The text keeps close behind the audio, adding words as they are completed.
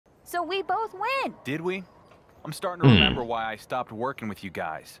so we both win. Did we? I'm starting to remember why I stopped working with you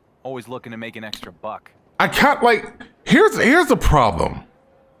guys. Always looking to make an extra buck. I can't, like, here's the problem.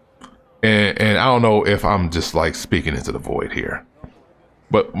 And I don't know if I'm just like speaking into the void here.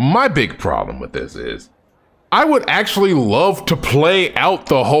 But my big problem with this is I would actually love to play out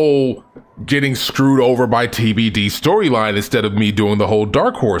the whole getting screwed over by TBD storyline instead of me doing the whole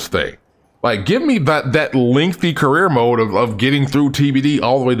Dark Horse thing. Like, give me that lengthy career mode of getting through TBD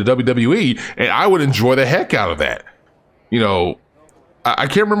all the way to WWE, and I would enjoy the heck out of that. You know, I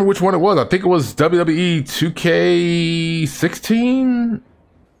can't remember which one it was. I think it was WWE 2K16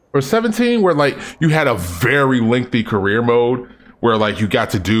 or 17, where like you had a very lengthy career mode where like you got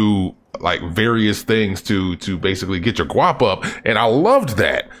to do like various things to basically get your guap up, and I loved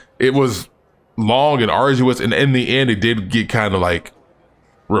that. It was long and arduous, and in the end, it did get kind of like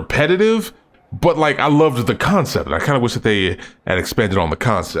repetitive, but like I loved the concept, and I kind of wish that they had expanded on the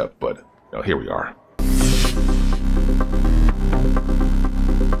concept. But you know, here we are.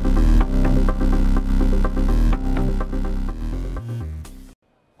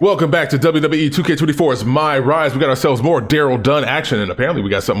 Welcome back to WWE 2K24's My Rise. We got ourselves more Daryl Dunn action, and apparently we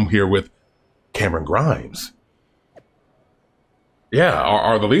got something here with Cameron Grimes. Yeah,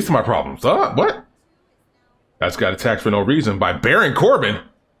 are the least of my problems. What? That's got attacked for no reason by Baron Corbin.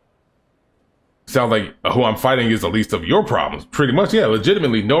 Sounds like who I'm fighting is the least of your problems. Pretty much, yeah,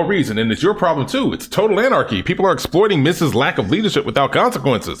 legitimately no reason, and it's your problem too. It's total anarchy. People are exploiting Mrs. lack of leadership without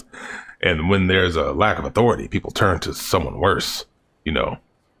consequences. And when there's a lack of authority, people turn to someone worse, you know.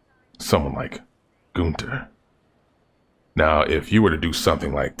 Someone like Gunther. Now, if you were to do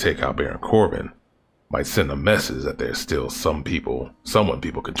something like take out Baron Corbin, might send a message that there's still someone people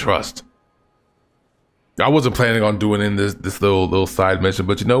can trust. I wasn't planning on doing in this little side mission,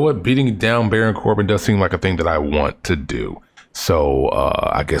 but you know what? Beating down Baron Corbin does seem like a thing that I want to do. So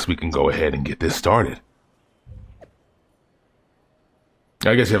I guess we can go ahead and get this started.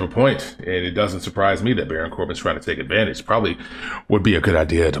 I guess you have a point, and it doesn't surprise me that Baron Corbin's trying to take advantage. Probably would be a good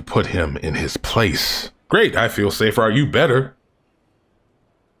idea to put him in his place. Great, I feel safer. You better.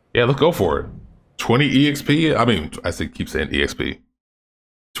 Yeah, let's go for it. 20 EXP? I mean, keep saying EXP.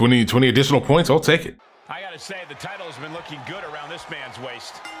 20 additional points, I'll take it. I gotta say, the title has been looking good around this man's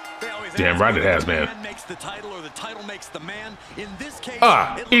waist. Damn right it has, man. Makes the title or the title makes the man. In this case,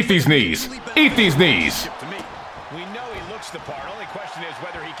 eat these knees. Eat these knees. We know he looks the part. Only question is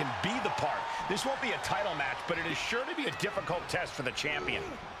whether he can be the part. This won't be a title match, but it is sure to be a difficult test for the champion.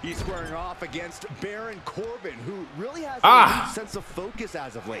 He's squaring off against Baron Corbin, who really has a sense of focus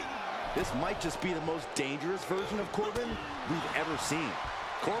as of late. This might just be the most dangerous version of Corbin we've ever seen.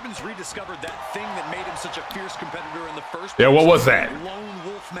 Corbin's rediscovered that thing that made him such a fierce competitor in the first place. Yeah, what was that? Lone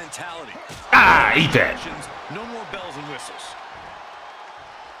wolf mentality. Eat that. No more bells and whistles.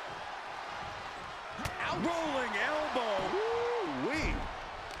 Rolling elbow. Woo-wee.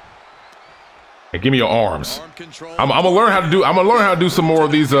 Hey, give me your arms. I'm gonna learn how to do. I'm gonna learn how to do some more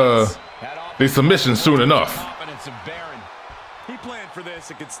of these submissions soon enough. He planned for this.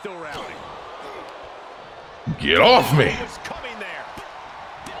 It could still rally. Get off me.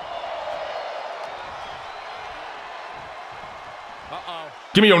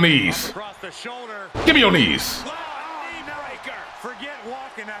 Give me your knees. Give me your knees. Forget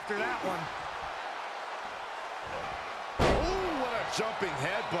walking after that one. Oh, what a jumping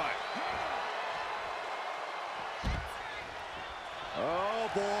headbutt. Oh,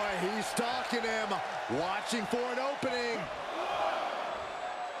 boy, he's stalking him. Watching for an opening.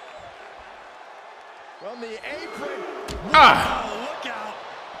 From the apron. Look out.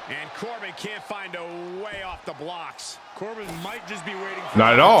 And Corbin can't find a way off the blocks. Corbin might just be waiting for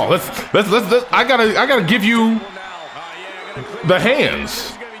Not at all. Let's I gotta give you the hands.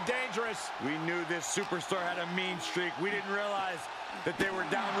 This is gonna be dangerous. We knew this superstar had a mean streak. We didn't realize that they were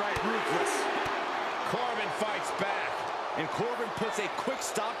downright ruthless. Corbin fights back. And Corbin puts a quick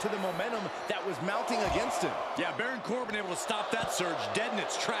stop to the momentum that was mounting against him. Yeah, Baron Corbin able to stop that surge dead in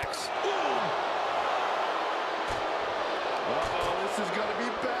its tracks. Uh-oh, this is gonna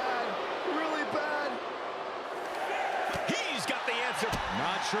be bad. Really bad. He's got the answer.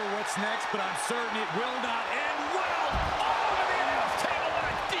 Not sure what's next, but I'm certain it will not end well. Oh, the announce table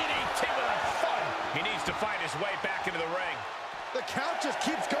with a DDT with a thud. He needs to find his way back into the ring. The count just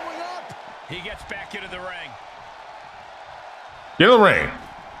keeps going up. He gets back into the ring. Get in the ring.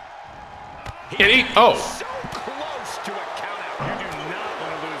 Oh. So close to a count out. You do not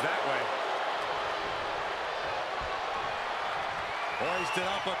want to lose that way. Hoisted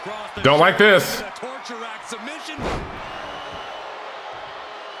up across the Don't like this. torture rack submission.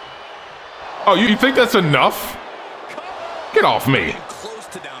 Oh, you think that's enough? Get off me. Close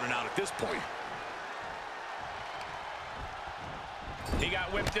to down and out.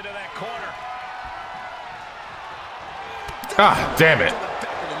 Ah, damn it.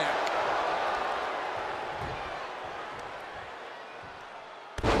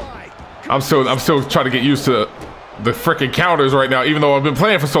 I'm still trying to get used to the freaking counters right now, even though I've been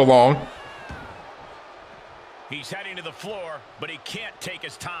playing for so long. He's heading to the floor, but he can't take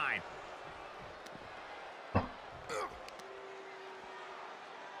his time.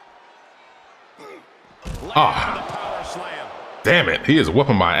 Ah, damn it. He is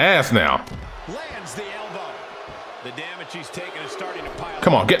whooping my ass now. Lands the elbow. The damage he's taken is starting to pile.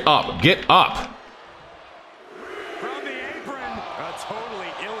 Come on, get up. Get up. From the apron. A totally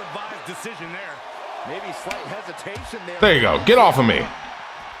ill-advised decision there. Maybe slight hesitation there. There you go. Get off of me.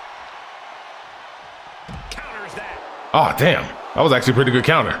 Counters that. Oh, damn. That was actually a pretty good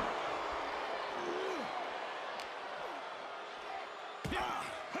counter.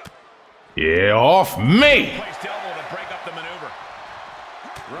 Yeah, off me. Placed elbow to break up the maneuver.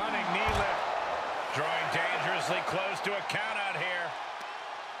 Running knee lift. Drawing dangerously close to a count out here.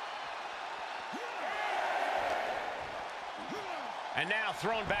 And now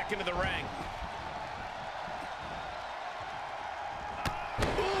thrown back into the ring.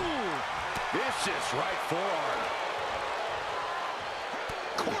 Ooh, vicious right forearm.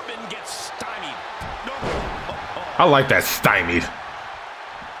 Corbin gets stymied. No. I like that stymied.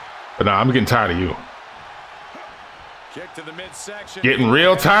 But nah, I'm getting tired of you. Kick to the midsection. Getting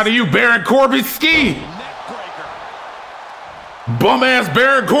real tired of you, Baron Corbin ski. Neckbreaker. Bum ass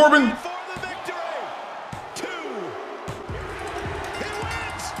Baron Corbin. For the victory. 2.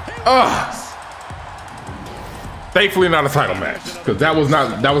 He wins. Thankfully not a title match, because that was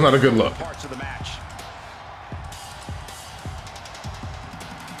not a good look. Parts of the match.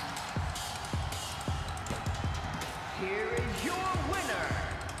 Here is your winner,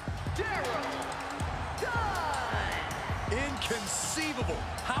 Inconceivable.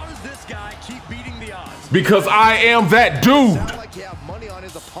 How does this guy keep beating the odds? Because I am that dude. Sound like you have money on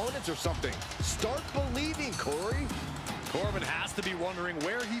his opponents or something. Start believing, Corey. Corbin has to be wondering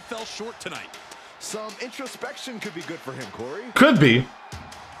where he fell short tonight. Some introspection could be good for him, Corey. Could be.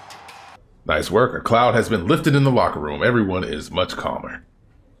 Nice work. A cloud has been lifted in the locker room. Everyone is much calmer.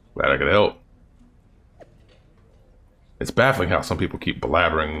 Glad I could help. It's baffling how some people keep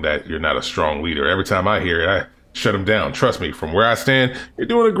blabbering that you're not a strong leader. Every time I hear it, I shut them down. Trust me, from where I stand, you're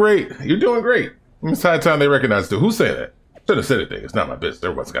doing great. You're doing great. It's high time they recognize it. Who said that? Should have said anything. It's not my business.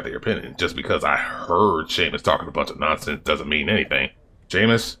 Everyone's got their opinion. Just because I heard Sheamus talking a bunch of nonsense doesn't mean anything.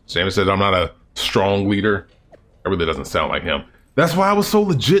 Sheamus said I'm not a strong leader. That really doesn't sound like him. That's why I was so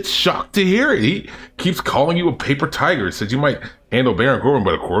legit shocked to hear it. He keeps calling you a paper tiger. He said you might handle Baron Corbin,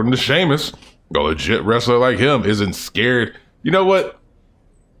 but according to Sheamus, a legit wrestler like him isn't scared. You know what?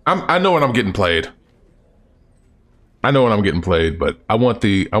 I know when I'm getting played. I know when I'm getting played, but I want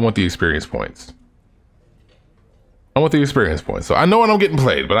the experience points. I want the experience points. So I know when I'm getting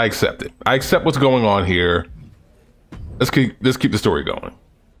played, but I accept it. I accept what's going on here. Let's keep the story going.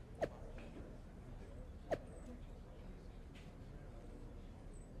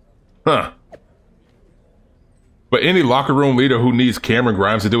 Huh. But any locker room leader who needs Cameron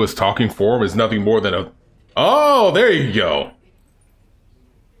Grimes to do his talking for him is nothing more than a... Oh, there you go.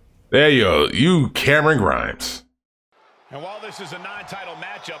 There you go. You Cameron Grimes. And while this is a non-title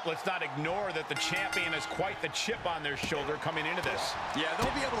matchup, let's not ignore that the champion has quite the chip on their shoulder coming into this. Yeah,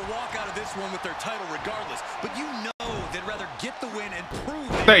 they'll be able to walk out of this one with their title regardless. But you know they'd rather get the win and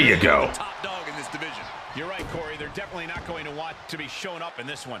prove there you go. The top dog in this division. You're right, Corey. They're definitely not going to want to be shown up in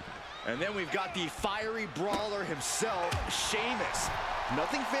this one. And then we've got the fiery brawler himself, Sheamus.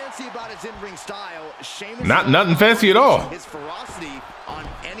 Nothing fancy about his in-ring style. Sheamus nothing fancy at all. His ferocity on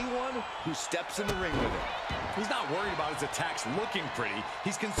anyone who steps in the ring with him. He's not worried about his attacks looking pretty.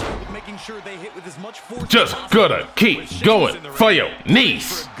 He's concerned with making sure they hit with as much force just as possible. gotta keep going for your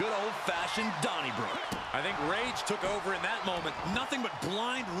knees. For a good old-fashioned Donnybrook. I think rage took over in that moment. Nothing but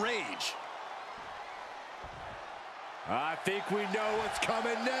blind rage. I think we know what's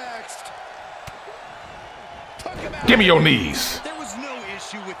coming next. Give me your knees. There was no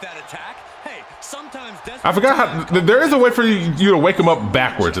issue with that attack. Hey, sometimes I forgot how there is a way for you to wake him up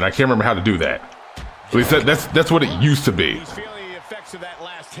backwards, and I can't remember how to do that. At least that's what it used to be. He's feeling the effects of that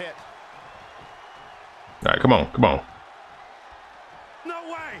last hit. All right, come on. No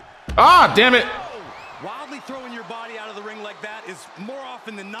way. Ah, damn it. Wildly throwing your body out of the ring like that is more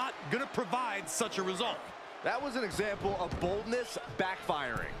often than not going to provide such a result. That was an example of boldness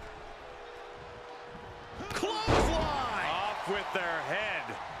backfiring. Clothesline! Off with their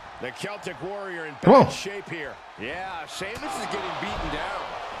head. The Celtic Warrior in Come on. bad shape here. Yeah, Sheamus is getting beaten down.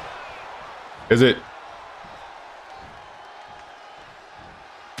 Is it?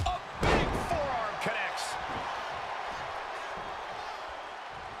 A big forearm connects.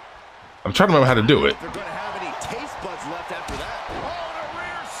 trying to remember how to do it. They're going to have any taste buds left after that. Oh, and a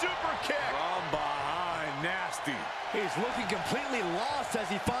rear super kick. From behind, nasty. He's looking completely lost as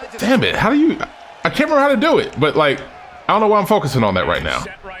he finds it. Damn it! How do you? I can't remember how to do it, but like, I don't know why I'm focusing on that right now.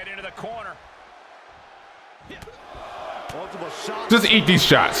 Set right into the corner. Multiple shots. Just eat these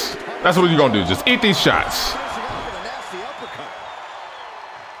shots. That's what you're gonna do. Just eat these shots. Finishing off with a nasty uppercut.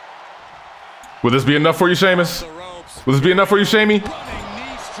 Will this be enough for you, Sheamus? Will this be enough for you, Shamey? Running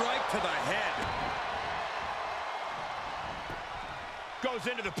knee strike to the head. Goes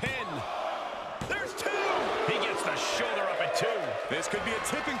into the pin. There's two. He gets the shoulder up at two. This could be a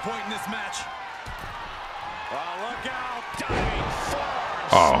tipping point in this match. Oh, look out. Diving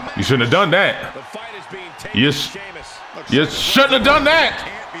forearm. Oh, you shouldn't have done that. The fight is being taken You, to Sheamus. you shouldn't have done that.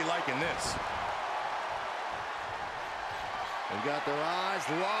 Can't be liking this. They've got their eyes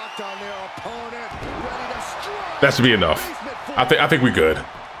locked on their opponent, ready to strike. That should be enough. I think we good.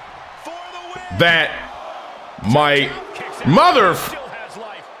 For the win. That my mother. Still has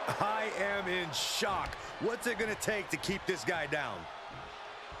life. I am in shock. What's it going to take to keep this guy down?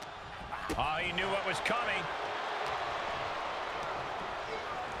 Oh, he knew what was coming.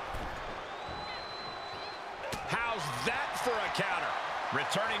 How's that for a counter?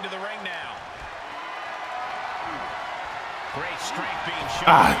 Returning to the ring now. Great strength being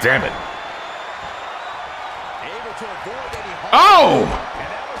shown. Ah, damn it. Able to avoid any harm. Oh, And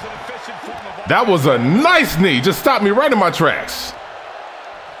that was an efficient form of that was a nice knee. Just stopped me right in my tracks.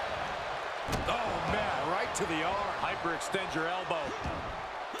 Oh, man, right to the arm. Hyperextend your elbow.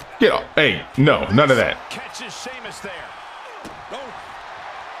 Get off. Hey, no, none of that. catches Sheamus there. Oh,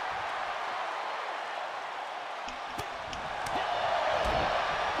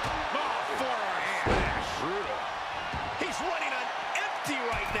 He's running on empty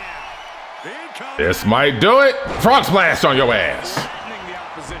right now. incoming. This might do it. Frog splash on your ass. Threatening the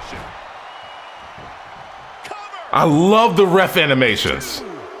opposition. I love the ref animations.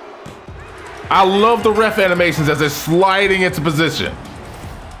 I love the ref animations as they're sliding into position.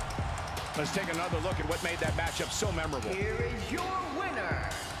 Let's take another look at what made that matchup so memorable. Here is your winner,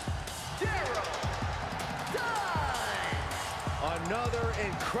 Daryl Dunn. Another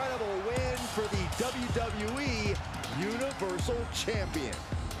incredible win for the WWE Universal Champion.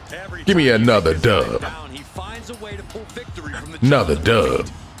 Every Give me time he another takes his head dub. down, he finds a way to pull victory from the Another challenger's dub.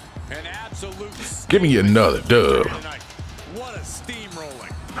 defeat. An absolute Give me another dub. tonight. What a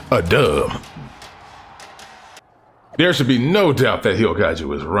steamrolling. A dub. There should be no doubt that Heel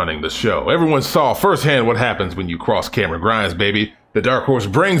Kaiju is running the show. Everyone saw firsthand what happens when you cross Cameron Grimes, baby. The Dark Horse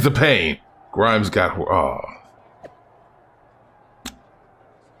brings the pain. Grimes got... Oh.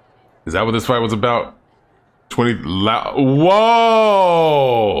 Is that what this fight was about? 20... Whoa!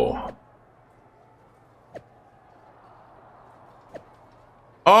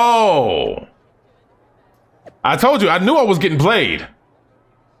 Oh! I told you, I knew I was getting played.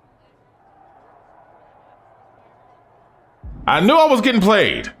 I knew I was getting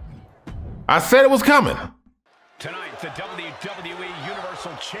played. I said it was coming. Tonight, the WWE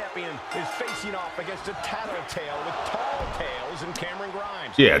Universal Champion is facing off against a tattletale with tall tales and Cameron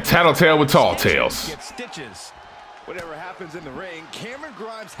Grimes. Yeah, tattletale with tall tales. Get stitches. Whatever happens in the ring, Cameron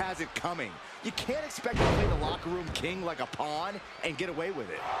Grimes has it coming. You can't expect to play the locker room king like a pawn and get away with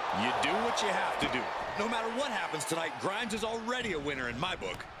it. You do what you have to do. No matter what happens tonight, Grimes is already a winner in my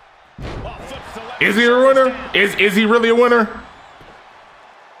book. Oh, flips the left. Is he a winner? Is he really a winner?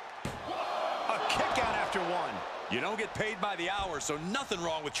 A kick out after one. You don't get paid by the hour, so nothing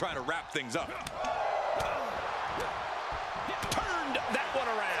wrong with trying to wrap things up. Turned that one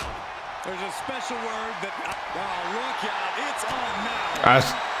around. There's a special word that... Oh, look out. It's on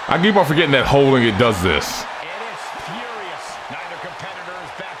now. I keep on forgetting that holding it does this. It is furious. Neither competitor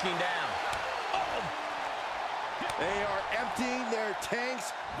is backing down. They are emptying their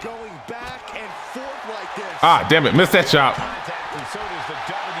tanks, going back and forth like this. Ah, damn it. Missed that chop. Contact, and so does the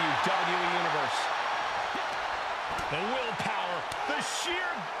WWE Universe. The willpower, the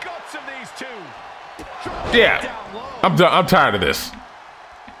sheer guts of these two. Yeah. I'm done. I'm tired of this.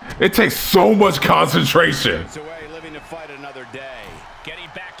 It takes so much concentration. It's away, living to fight another day. Getting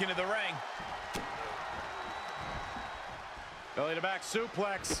back into the ring. Belly to back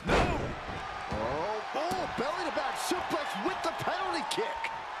suplex. No. Oh, belly to back suplex with the penalty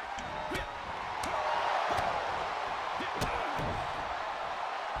kick.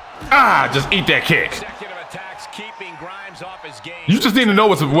 Ah, just eat that kick. Consecutive attacks keeping Grimes off his game. You just need to know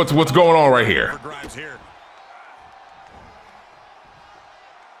what's going on right here. For Grimes here.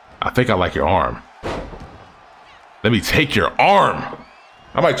 I think I like your arm. Let me take your arm.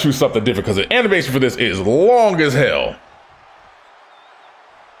 I might choose something different because the animation for this is long as hell.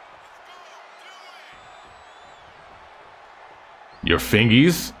 Your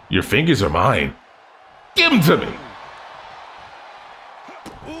fingies are mine. Give them to me.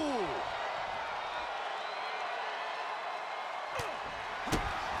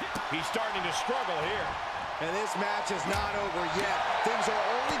 He's starting to struggle here. And this match is not over yet. Things are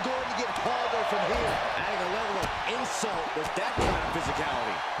only going to get harder from here. Adding a level of insult with that kind of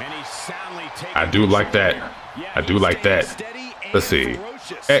physicality. And he's soundly taking I do like that. Yeah, I do like that. Let's see.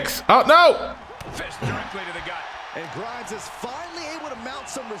 Ferocious. X. Oh, no. Fist directly to the gut. And Grimes is finally able to mount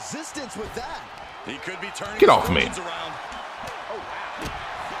some resistance with that. He could be turning Get off me. around.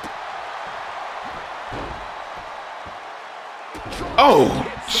 Oh,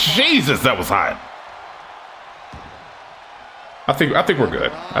 Jesus, that was hot. I think we're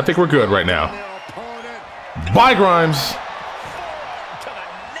good. I think we're good right now. Bye, Grimes.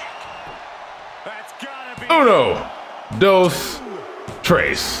 That's gotta be Uno, dos,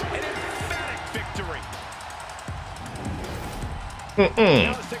 tres. an emphatic victory.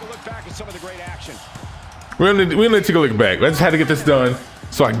 Now let's take a look back at some of the great action. We're gonna take a look back. I just had to get this done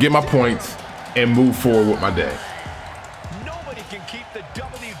so I can get my points and move forward with my day. Nobody can keep the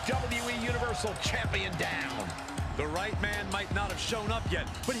WWE Universal Champion down. The right man might not have shown up yet,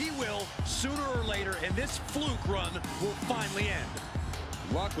 but he will sooner or later, and this fluke run will finally end.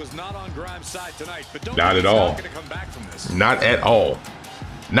 Luck was not on Grimes' side tonight, but don't Not think at he's all. not gonna come back from this. Not at all.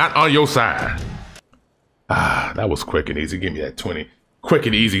 Not on your side. Ah, that was quick and easy. Give me that 20. Quick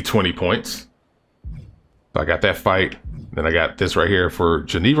and easy 20 points. So I got that fight. Then I got this right here for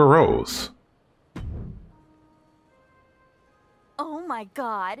Geneva Rose. Oh my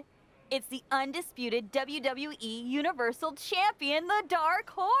God. It's the undisputed WWE Universal Champion, the Dark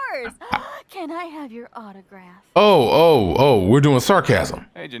Horse. Can I have your autograph? Oh, we're doing sarcasm.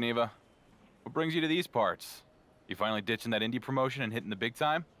 Hey, Geneva. What brings you to these parts? You finally ditching that indie promotion and hitting the big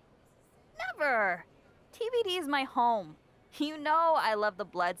time? Never. TBD is my home. You know I love the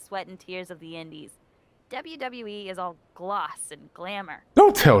blood, sweat, and tears of the indies. WWE is all gloss and glamour.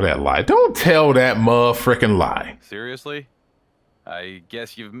 Don't tell that lie. Don't tell that motherfucking lie. Seriously? I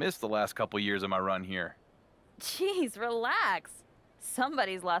guess you've missed the last couple years of my run here. Jeez, relax.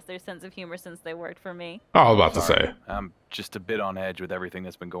 Somebody's lost their sense of humor since they worked for me. I was about to say. I'm just a bit on edge with everything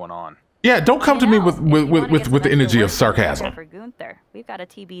that's been going on. Yeah, don't come to me with If you wanna get some the energy extra of work sarcasm. for Gunther, we've got a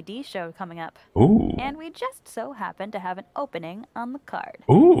TBD show coming up. Ooh. And we just so happen to have an opening on the card.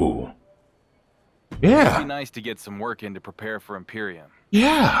 Ooh. It'd be Yeah. nice to get some work in to prepare for Imperium.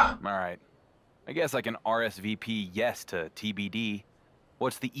 Yeah. All right. I guess I can RSVP yes to TBD.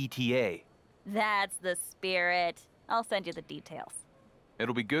 What's the ETA? That's the spirit. I'll send you the details.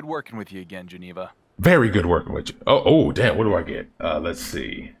 It'll be good working with you again, Geneva. Very good working with you. Oh, damn. What do I get? Let's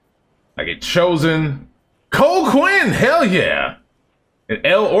see. I get Chosen. Cole Quinn. Hell yeah. And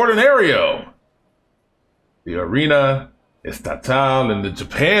El Ordinario. The Arena Estatal in the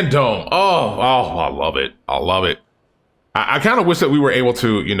Japan Dome. Oh, I love it. I love it. I kind of wish that we were able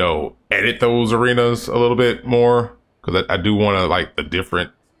to, you know, edit those arenas a little bit more. Because I do want to, like, the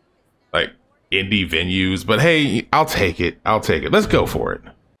different, like, indie venues. But, hey, I'll take it. I'll take it. Let's go for it.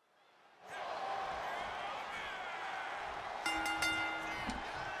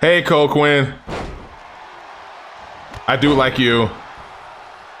 Hey, Cole Quinn. I do like you.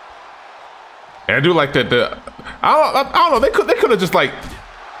 And I do like that I don't know. They could have just, like,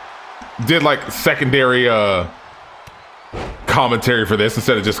 did, like, secondary commentary for this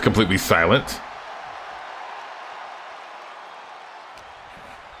instead of just completely silent.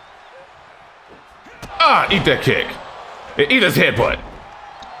 Eat that kick. Eat his headbutt.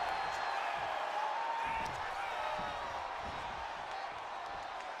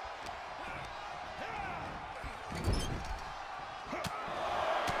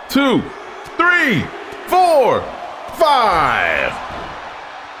 Two, three, 4, 5.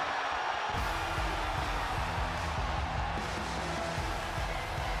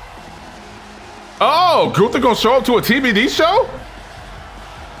 Oh, Gunther gonna show up to a TBD show?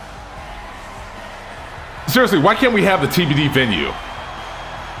 Seriously, why can't we have the TBD venue?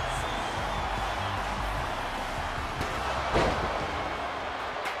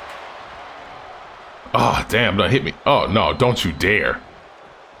 Oh, damn, don't hit me. Oh, no, don't you dare.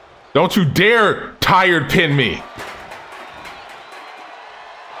 Don't you dare tired pin me.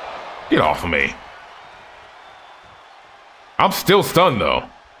 Get off of me. I'm still stunned, though.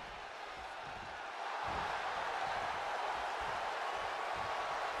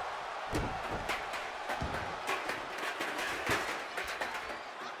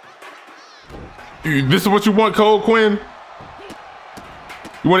 This is what you want, Cole Quinn?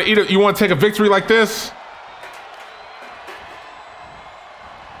 You want to eat it? You want to take a victory like this?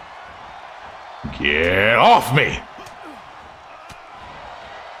 Get off me!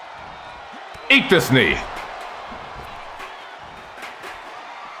 Eat this knee.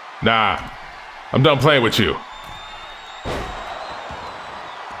 Nah, I'm done playing with you.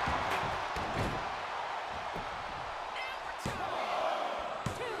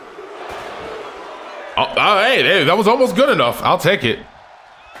 Oh, hey, that was almost good enough. I'll take it.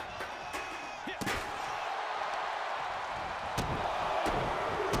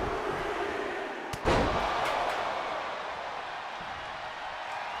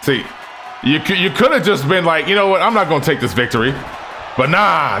 See, you could have just been like, you know what? I'm not gonna take this victory. But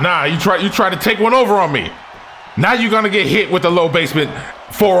nah, you try to take one over on me. Now you're gonna get hit with the low basement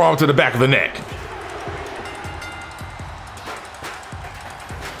forearm to the back of the neck.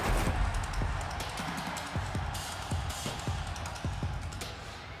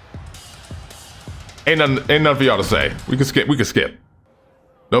 Ain't nothing for y'all to say. We can skip.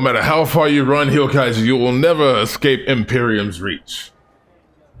 No matter how far you run, Heel Kaiser, you will never escape Imperium's reach.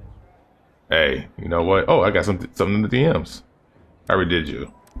 Hey, you know what? Oh, I got something in the DMs. I already did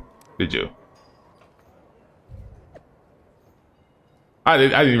you. Did you? I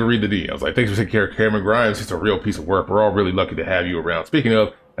didn't even read the DMs. Like, thanks for taking care of Cameron Grimes. He's a real piece of work. We're all really lucky to have you around. Speaking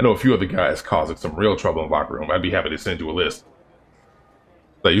of, I know a few other guys causing some real trouble in the locker room. I'd be happy to send you a list.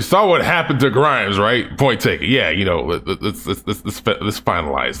 Like, you saw what happened to Grimes, right? Point taken. Yeah, you know, let's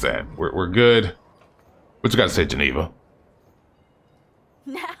finalize that. We're good. What you got to say, Geneva?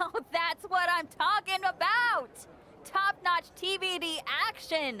 Now that's what I'm talking about! Top-notch TVD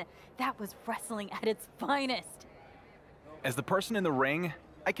action! That was wrestling at its finest. As the person in the ring,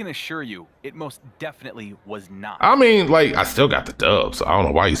 I can assure you, it most definitely was not. I mean, like, I still got the dub, so I don't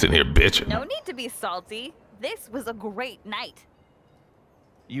know why you sitting here bitching. No need to be salty. This was a great night.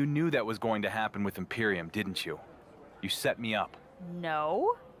 You knew that was going to happen with Imperium, didn't you? You set me up.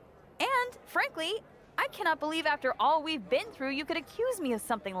 No. And, frankly, I cannot believe after all we've been through, you could accuse me of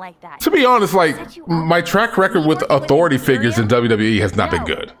something like that. To be honest, like, my track record with authority figures in WWE has not been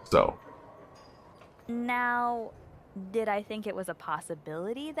good, so. Now, did I think it was a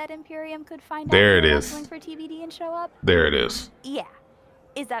possibility that Imperium could find out there it you were is wrestling for TBD and show up? There it is. Yeah.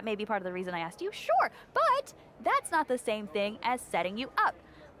 Is that maybe part of the reason I asked you? Sure, but that's not the same thing as setting you up.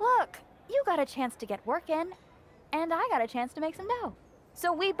 Look, you got a chance to get work in, and I got a chance to make some dough.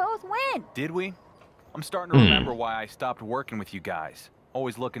 So we both win. Did we? I'm starting to remember why I stopped working with you guys.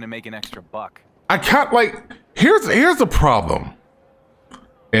 Always looking to make an extra buck. I can't, like, here's the problem.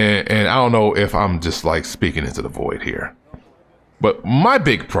 And I don't know if I'm just like speaking into the void here. But my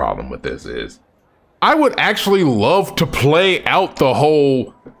big problem with this is I would actually love to play out the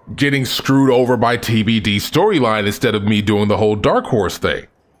whole getting screwed over by TBD storyline instead of me doing the whole Dark Horse thing.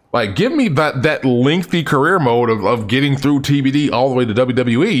 Like, give me that lengthy career mode of getting through TBD all the way to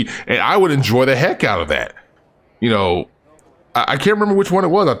WWE, and I would enjoy the heck out of that. You know, I can't remember which one it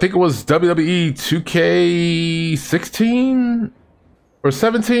was. I think it was WWE 2K16 or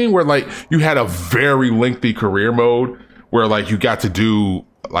 17, where, like, you had a very lengthy career mode where, like, you got to do,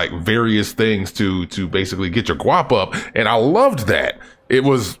 like, various things to basically get your guap up, and I loved that. It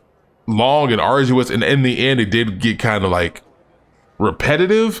was long and arduous, and in the end, it did get kind of, like,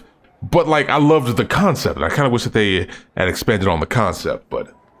 repetitive, but like I loved the concept, and I kind of wish that they had expanded on the concept, but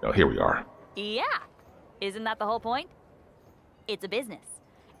you know, here we are. Yeah, isn't that the whole point? It's a business,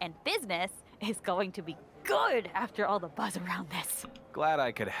 and business is going to be good after all the buzz around this. Glad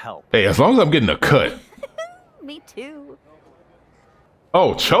I could help. Hey, as long as I'm getting a cut. Me too.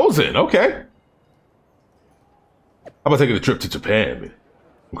 Oh, Chosen, okay. How about taking a trip to Japan?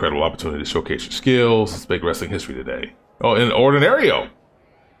 Incredible opportunity to showcase your skills. Let's make wrestling history today. Oh, in Ordinario.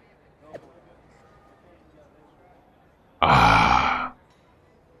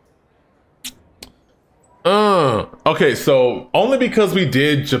 Okay, so only because we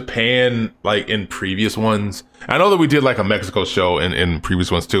did Japan like in previous ones. I know that we did like a Mexico show in previous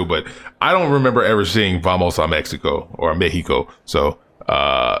ones too, but I don't remember ever seeing Vamos a Mexico or Mexico. So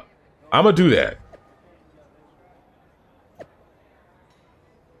I'm gonna do that.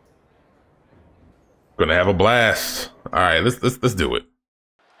 Gonna have a blast. All right, let's do it.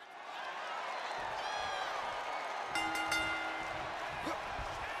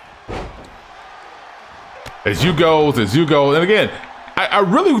 As you go, and again, I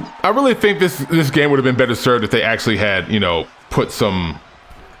really think this game would have been better served if they actually had, you know, put some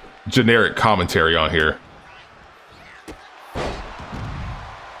generic commentary on here.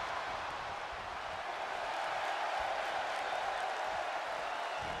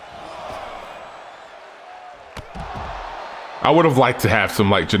 I would have liked to have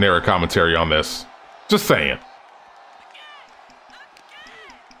some like generic commentary on this. Just saying.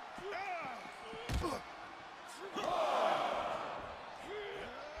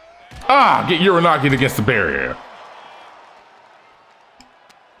 Ah, get Uranagi against the barrier.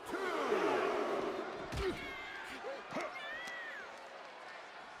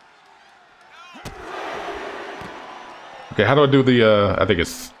 Okay, how do I do the, I think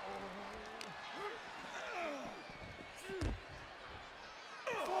it's...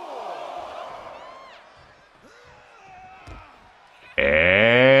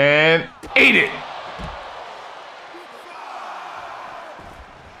 And ate it.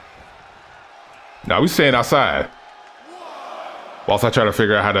 Now we staying outside. Whilst I try to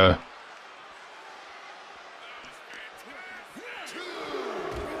figure out how to...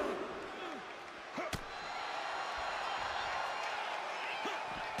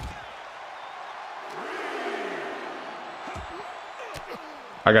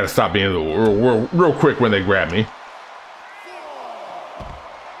 I gotta stop being real quick when they grab me.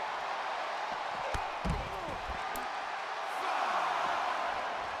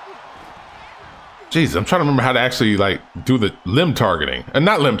 Jeez, I'm trying to remember how to actually like do the limb targeting. And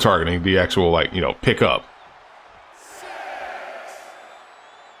not limb targeting, the actual like, you know, pick up.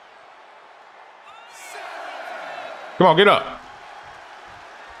 Come on, get up.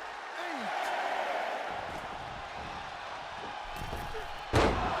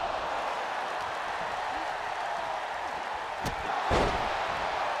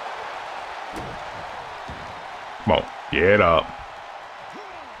 Come on, get up.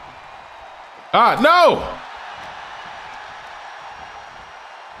 Ah, no!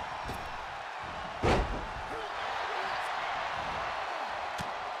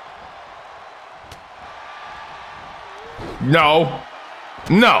 No.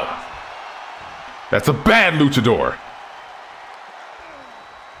 No. That's a bad luchador.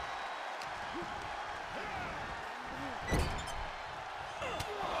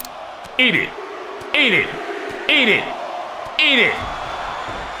 Eat it. Eat it. Eat it. Eat it.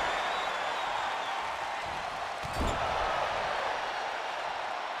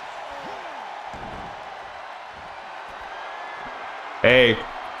 Hey,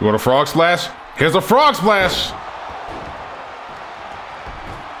 you want a frog splash? Here's a frog splash.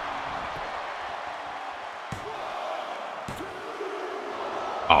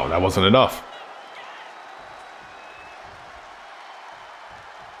 Oh, that wasn't enough.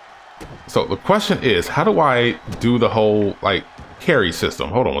 So the question is, how do I do the whole like carry system?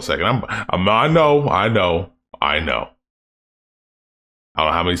 Hold on one second. I know. I don't know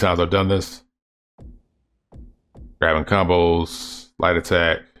how many times I've done this. Grabbing combos, light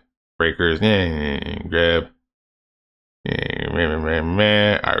attack, breakers, grab,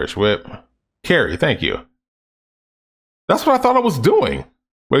 Irish whip, carry. Thank you. That's what I thought I was doing,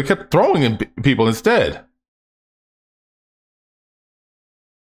 but it kept throwing in people instead.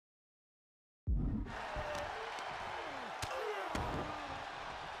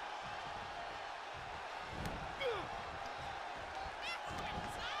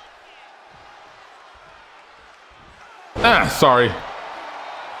 Ah, sorry.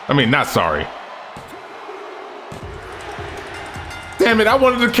 I mean, not sorry. Damn it, I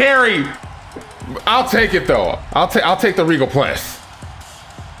wanted to carry. I'll take it though. I'll take the Regal Plus.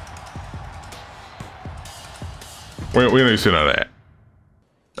 We don't need to see none of that.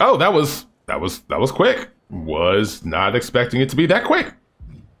 Oh, that was quick. Was not expecting it to be that quick.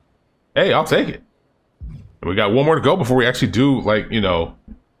 Hey, I'll take it. And we got one more to go before we actually do like, you know,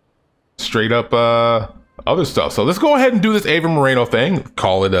 straight up other stuff. So let's go ahead and do this Ava Moreno thing.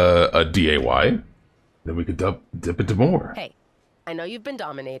 Call it a DAY. Then we could dip into more. Hey, I know you've been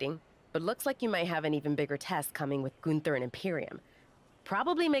dominating, but looks like you might have an even bigger test coming with Gunther and Imperium.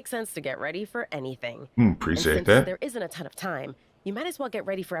 Probably makes sense to get ready for anything. Appreciate that. There isn't a ton of time. You might as well get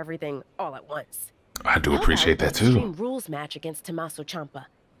ready for everything all at once. I do appreciate that too. Extreme Rules match against Tommaso Ciampa.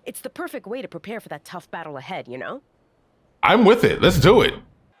 It's the perfect way to prepare for that tough battle ahead, you know? I'm with it. Let's do it.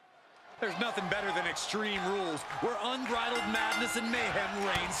 There's nothing better than Extreme Rules, where unbridled madness and mayhem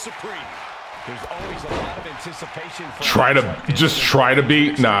reigns supreme. There's always a lot of anticipation for try to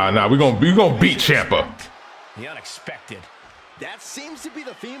beat. Nah, we're gonna beat Ciampa. The unexpected. That seems to be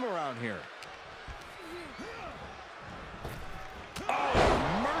the theme around here.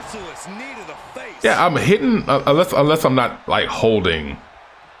 Oh, merciless knee to the face. Yeah, I'm hitting unless I'm not like holding.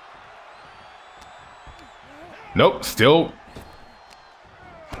 Nope, still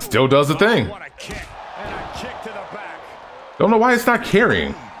does the thing. What a kick. And a kick to the back. Don't know why it's not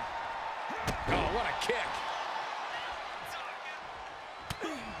carrying. Oh, what a kick.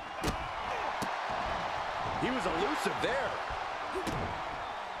 He was elusive there.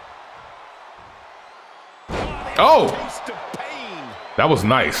 Oh, that was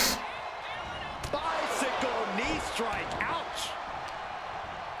nice. Bicycle knee strike. Ouch.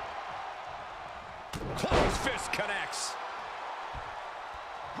 Close fist connects.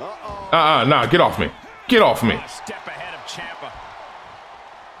 Nah, get off me. Get off me. A step ahead of Ciampa.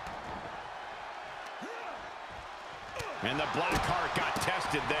 And the black heart got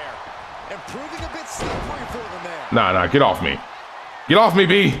tested there. And proving a bit slippery for them there. Nah, get off me. Get off me,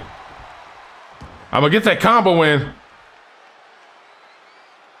 B. I'm gonna get that combo win.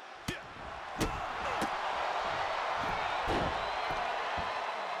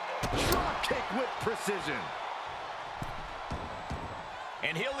 Drop kick with precision.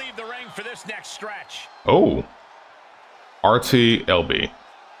 And he'll leave the ring for this next stretch. Oh. RTLB.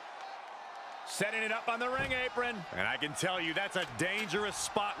 Setting it up on the ring apron. And I can tell you that's a dangerous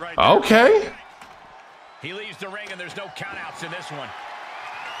spot right there. Okay. He leaves the ring and there's no countouts in this one.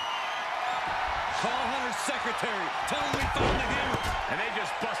 Call Hunter's secretary. Tell him we found the hammer. And they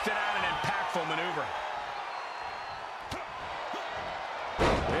just busted out an impactful maneuver.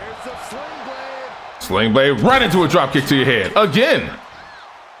 There's the sling blade. Sling blade right into a drop kick to your head. Again.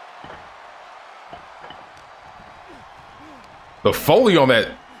 The Foley on that.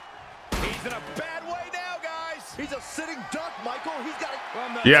 He's in a bad way now, guys. He's a sitting duck, Michael. He's got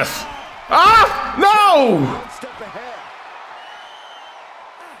it. Yes. Ah! No! One step ahead.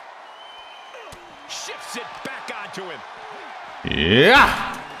 Shifts it back onto him.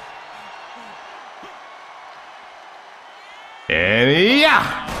 Yeah. And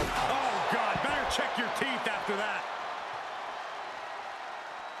yeah. Oh, God. Better check your teeth after that.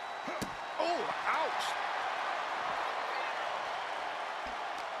 Oh, ouch.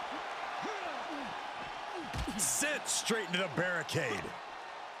 Sent straight into the barricade.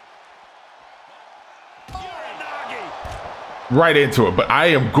 Right into it, but I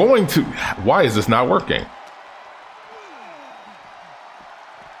am going to. Why is this not working?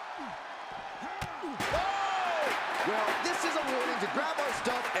 Well, this is a warning to grab our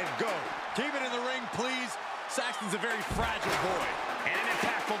stuff and go. Keep it in the ring, please. Saxton's a very fragile boy. And an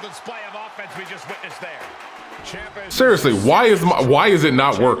impactful display of offense we just witnessed there. Ciampa, Seriously, why is it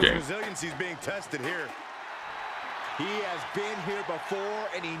not working? resiliency is being tested here. He has been here before,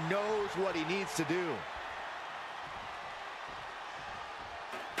 and he knows what he needs to do.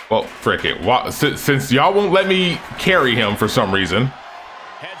 Well, frick it. Since y'all won't let me carry him for some reason.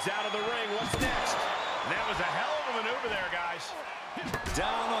 Heads out of the ring. What's next? That was a hell of a maneuver there, guys.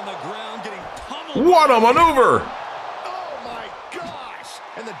 Down on the ground, getting pummeled. What a maneuver! Oh, my gosh.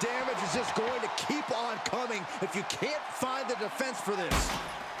 And the damage is just going to keep on coming if you can't find the defense for this.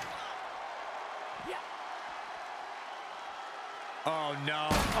 Oh, no.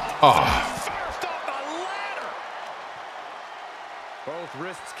 Oh. First off the ladder. Both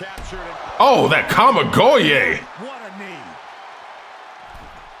wrists captured. And Oh, that Kamagoye! what a knee.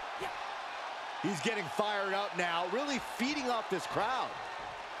 He's getting fired up now, really feeding off this crowd.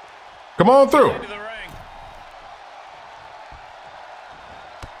 Come on through. Into the ring.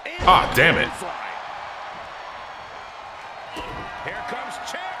 Ah, damn it. Here comes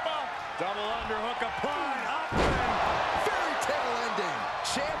Ciampa. Double underhook applied. Up. Fairy tale ending.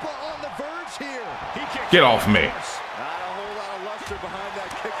 Ciampa on the verge here. He kicks Get off me. Not a whole lot of luster behind that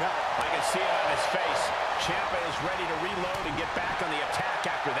kick out. I can see it on his face. Ciampa is ready to reload and get back on the attack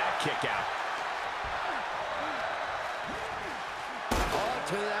after that kick out.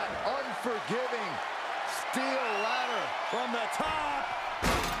 To that unforgiving steel ladder From the top.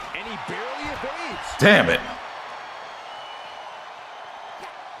 and he barely evades. Damn it.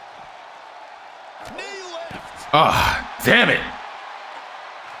 Knee lift. Ah, damn it.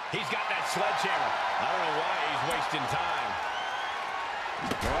 He's got that sledgehammer. I don't know why he's wasting time.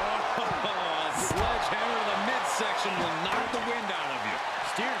 Oh, a sledgehammer to the midsection will knock the wind out of you.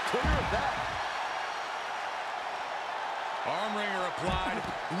 Steered clear of that. Arm wringer applied.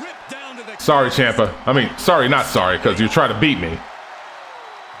 Ripped down to the... Sorry, Ciampa. I mean, sorry, not sorry, because you're trying to beat me.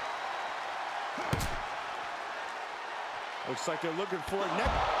 Looks like they're looking for a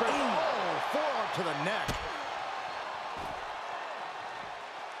neck break. Oh, forearm to the neck.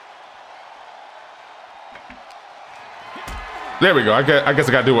 There we go. I guess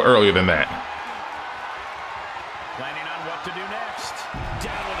I got to do it earlier than that. Planning on what to do next.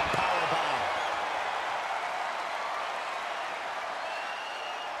 Down with a powerbomb.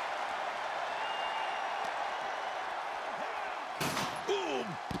 Boom.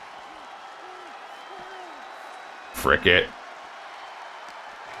 Frick it.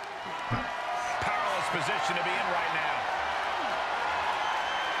 Powerless position to be in right now.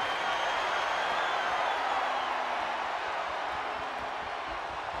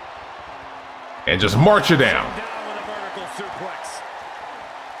 And just march her down. Down with a vertical suplex.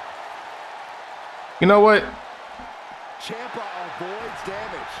 You know what? Ciampa avoids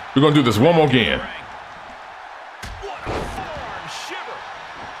damage. We're going to do this one more again.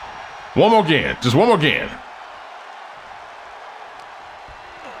 One more again. Just one more again.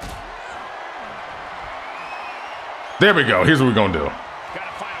 There we go. Here's what we're going to do. Gotta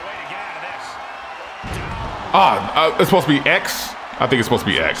find a way to get out of this. It's supposed to be X? I think it's supposed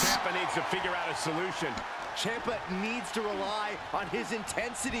to be X. Ciampa needs to figure out a solution. Ciampa needs to rely on his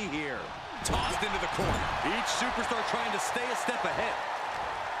intensity here. Tossed into the corner. Each superstar trying to stay a step ahead.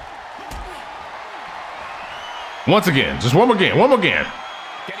 Once again. Just one more again. One more again.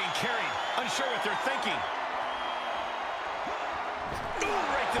 Getting carried. Unsure what they're thinking.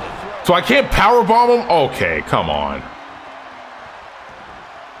 Right to the throat. So I can't powerbomb him? Okay, come on.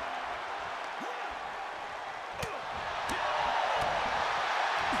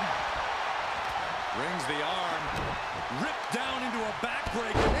 Rings the arm. Ripped down into a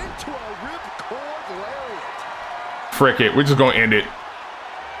backbreaker. Into a ripcord lariat. Frick it. We're just going to end it.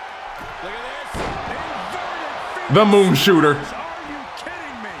 Look at this. Inverted The moon shooter. Are you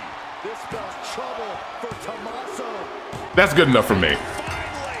kidding me? This spells trouble for Tommaso. That's good enough for me.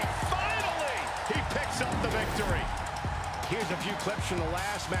 Finally, he picks up the victory. Here's a few clips from the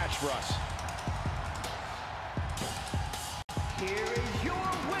last match for us. Here is your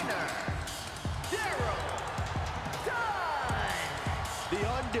winner, Daryl Dunn. The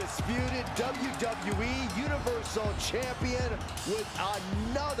undisputed WWE Universal Champion with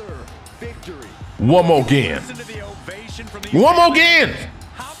another victory. One more again. Listen to the ovation from the One more again.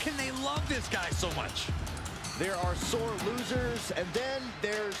 How can they love this guy so much? There are sore losers, and then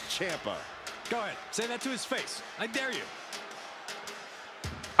there's Ciampa. Go ahead, say that to his face. I dare you.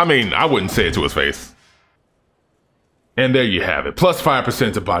 I mean, I wouldn't say it to his face. And there you have it. Plus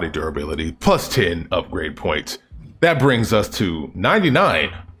 5% to body durability, plus 10 upgrade points. That brings us to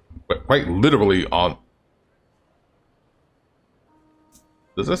 99. But quite literally on...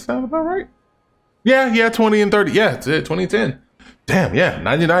 Does that sound about right? Yeah, 20 and 30. Yeah, it's it, 2010. Damn, yeah,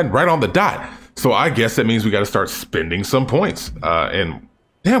 99 right on the dot. So I guess that means we got to start spending some points. And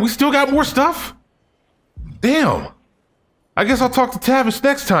damn, we still got more stuff? Damn. I guess I'll talk to Tavish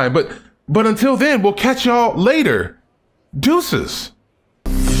next time. But until then, we'll catch y'all later. Deuces.